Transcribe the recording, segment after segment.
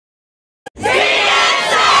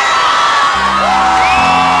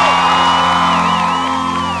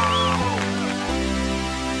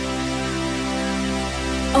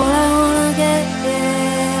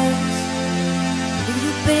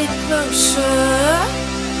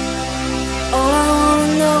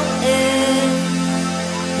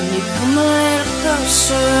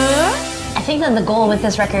I think that the goal with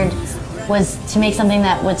this record was to make something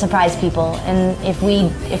that would surprise people, and if we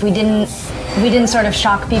didn't sort of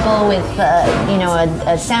shock people with you know,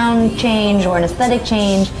 a sound change or an aesthetic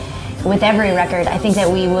change with every record, I think that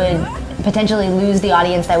we would potentially lose the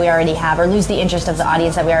audience that we already have, or lose the interest of the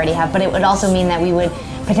audience that we already have, but it would also mean that we would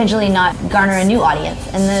potentially not garner a new audience.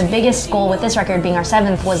 And the biggest goal with this record, being our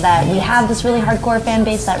 7th, was that we have this really hardcore fan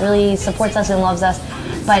base that really supports us and loves us,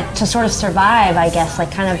 but to sort of survive, I guess,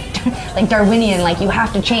 like kind of like Darwinian, like you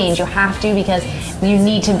have to change, you have to, because you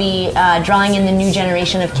need to be drawing in the new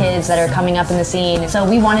generation of kids that are coming up in the scene. So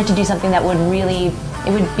we wanted to do something that would really,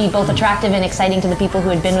 it would be both attractive and exciting to the people who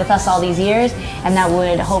had been with us all these years, and that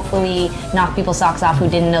would hopefully knock people's socks off who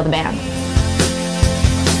didn't know the band.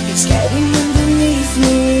 It's getting underneath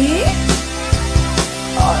me.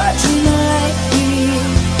 All I dream lately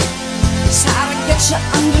is how to get you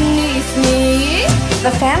underneath me.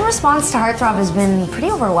 The fan response to Heartthrob has been pretty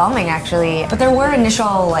overwhelming, actually. But there were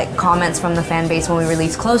initial comments from the fan base when we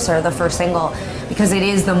released Closer, the first single, because it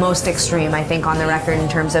is the most extreme, I think, on the record in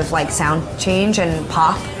terms of sound change and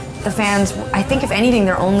pop. The fans, I think, if anything,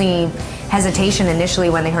 their only hesitation initially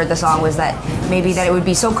when they heard the song was that maybe that it would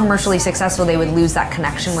be so commercially successful they would lose that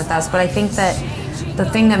connection with us. But I think that the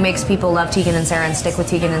thing that makes people love Tegan and Sara and stick with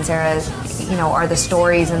Tegan and Sara is, you know, are the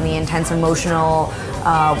stories and the intense emotional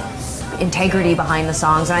integrity behind the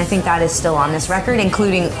songs, and I think that is still on this record,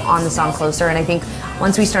 including on the song Closer. And I think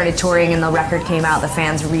once we started touring and the record came out, the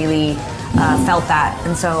fans really felt that,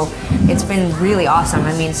 and so it's been really awesome.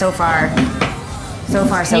 I mean, so far so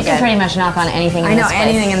good. You can pretty much knock on anything in I know, this place.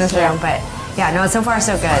 anything in this room, but yeah, no, so far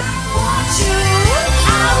so good.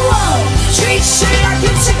 I won't treat you like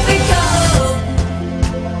you typical.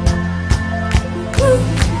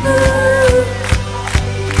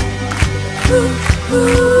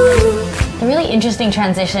 The really interesting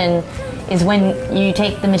transition is when you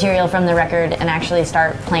take the material from the record and actually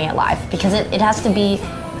start playing it live, because it has to be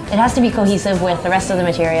cohesive with the rest of the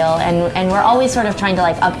material, and we're always sort of trying to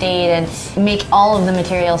update and make all of the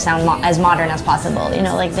material sound as modern as possible. You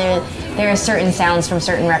know, there are certain sounds from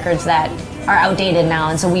certain records that are outdated now,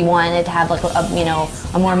 and so we wanted to have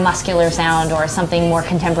a more muscular sound or something more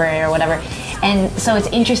contemporary or whatever. And so it's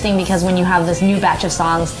interesting because when you have this new batch of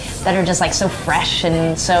songs that are just so fresh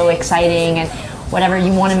and so exciting and whatever,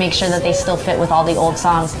 you want to make sure that they still fit with all the old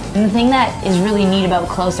songs. And the thing that is really neat about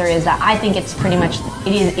Closer is that I think it's pretty much,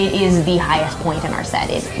 it is the highest point in our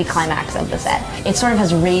set. It's the climax of the set. It sort of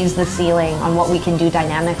has raised the ceiling on what we can do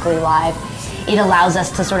dynamically live. It allows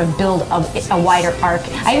us to sort of build a wider arc.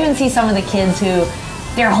 I even see some of the kids who,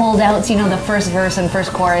 they're holdouts, you know, the first verse and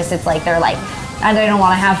first chorus, it's they're I don't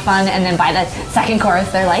want to have fun, and then by the second chorus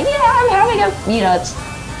they're yeah, I'm having a, you know, it's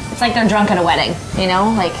like they're drunk at a wedding, you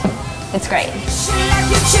know, it's great.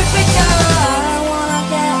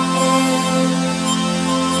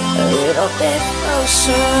 A little bit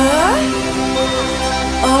closer.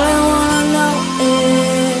 All I wanna know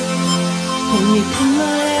is, can you come a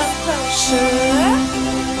little closer?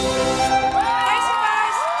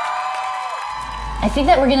 I think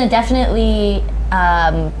that we're gonna definitely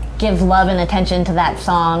give love and attention to that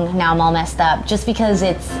song, Now I'm All Messed Up, just because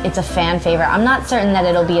it's a fan favorite. I'm not certain that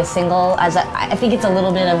it'll be a single, I think it's a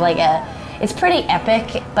little bit of it's pretty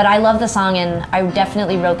epic, but I love the song, and I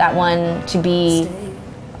definitely wrote that one to be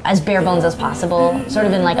as bare bones as possible, sort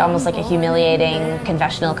of in almost a humiliating,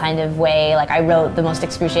 confessional kind of way. I wrote the most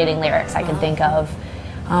excruciating lyrics I could think of,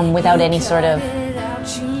 without any sort of,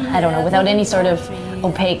 without any sort of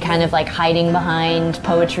opaque kind of hiding behind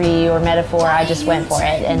poetry or metaphor. I just went for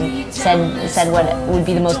it and said what would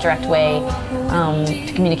be the most direct way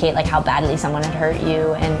to communicate how badly someone had hurt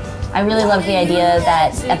you. And I really love the idea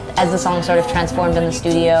that as the song sort of transformed in the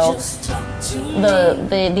studio,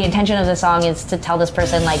 the intention of the song is to tell this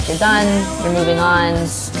person you're done, you're moving on,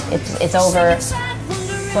 it's over.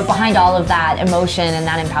 But behind all of that emotion and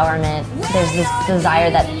that empowerment, there's this desire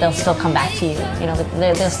that they'll still come back to you. You know,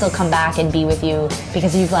 they'll still come back and be with you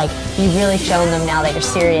because you've really shown them now that you're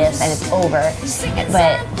serious and it's over.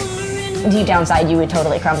 But deep down inside, you would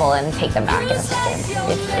totally crumble and take them back in a second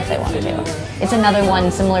if they wanted to. It's another one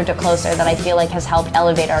similar to Closer that I feel has helped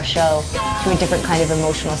elevate our show to a different kind of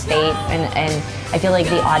emotional state, and I feel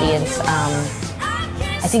the audience.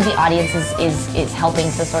 I think the audience is helping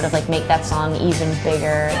to sort of make that song even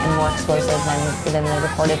bigger and more explosive than the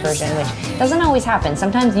recorded version, which doesn't always happen.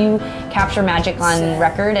 Sometimes you capture magic on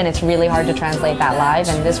record and it's really hard to translate that live,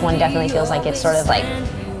 and this one definitely feels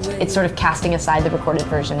it's sort of casting aside the recorded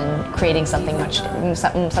version and creating something much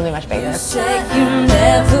bigger. You said you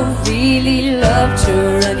never really loved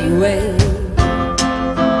her anyway.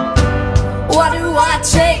 Why do I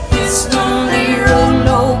take this lonely road?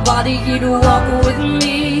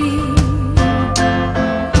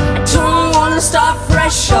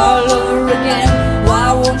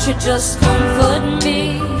 you just comfort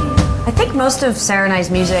me? I think most of Sara and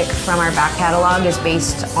I's music from our back catalog is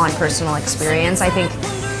based on personal experience. I think,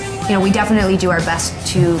 you know, we definitely do our best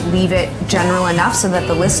to leave it general enough so that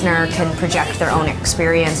the listener can project their own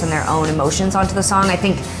experience and their own emotions onto the song. I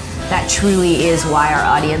think that truly is why our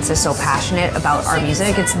audience is so passionate about our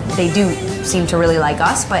music. They do seem to really like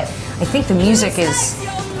us, but I think the music is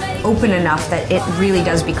open enough that it really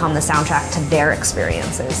does become the soundtrack to their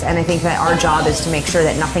experiences. And I think that our job is to make sure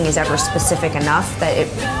that nothing is ever specific enough that it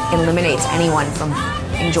eliminates anyone from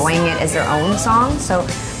enjoying it as their own song. So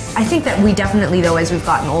I think that we definitely, though, as we've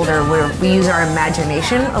gotten older, we use our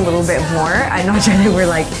imagination a little bit more. I'm not sure that we're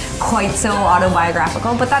like quite so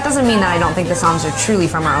autobiographical, but that doesn't mean that I don't think the songs are truly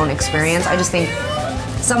from our own experience. I just think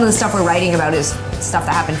some of the stuff we're writing about is stuff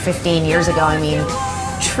that happened 15 years ago. I mean,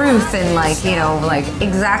 truth and like, you know, like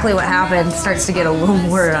exactly what happened starts to get a little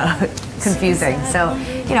more confusing. So,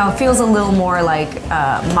 you know, it feels a little more like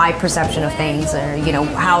my perception of things, or, you know,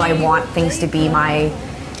 how I want things to be, my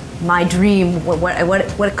dream,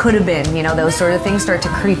 what it could have been, you know, those sort of things start to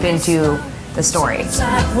creep into the story. It's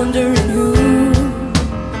like wondering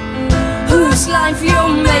whose life you're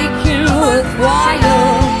making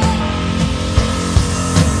worthwhile.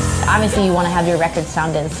 Obviously you want to have your records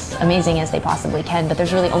sound as amazing as they possibly can, but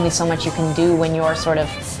there's really only so much you can do when you're sort of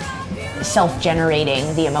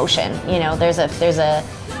self-generating the emotion. You know, there's a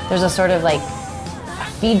sort of like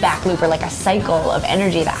feedback loop or like a cycle of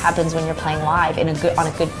energy that happens when you're playing live on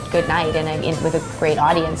a good night and with a great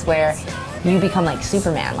audience, where you become like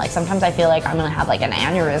Superman. Like sometimes I feel like I'm gonna have like an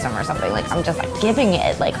aneurysm or something. Like I'm just like giving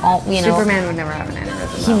it like all, you know. Superman would never have an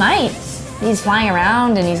aneurysm. He might. He's flying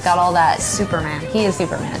around and he's got all that. Superman. He is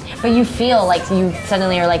Superman. But you feel like you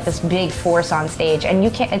suddenly are like this big force on stage, and you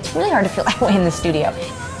can't. It's really hard to feel that way in the studio.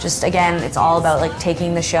 Just again, it's all about like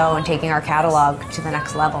taking the show and taking our catalog to the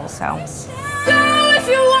next level. So. Go if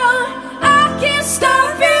you want, I can't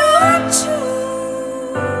stop you.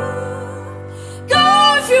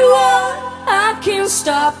 Go if you want, I can't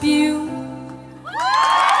stop you.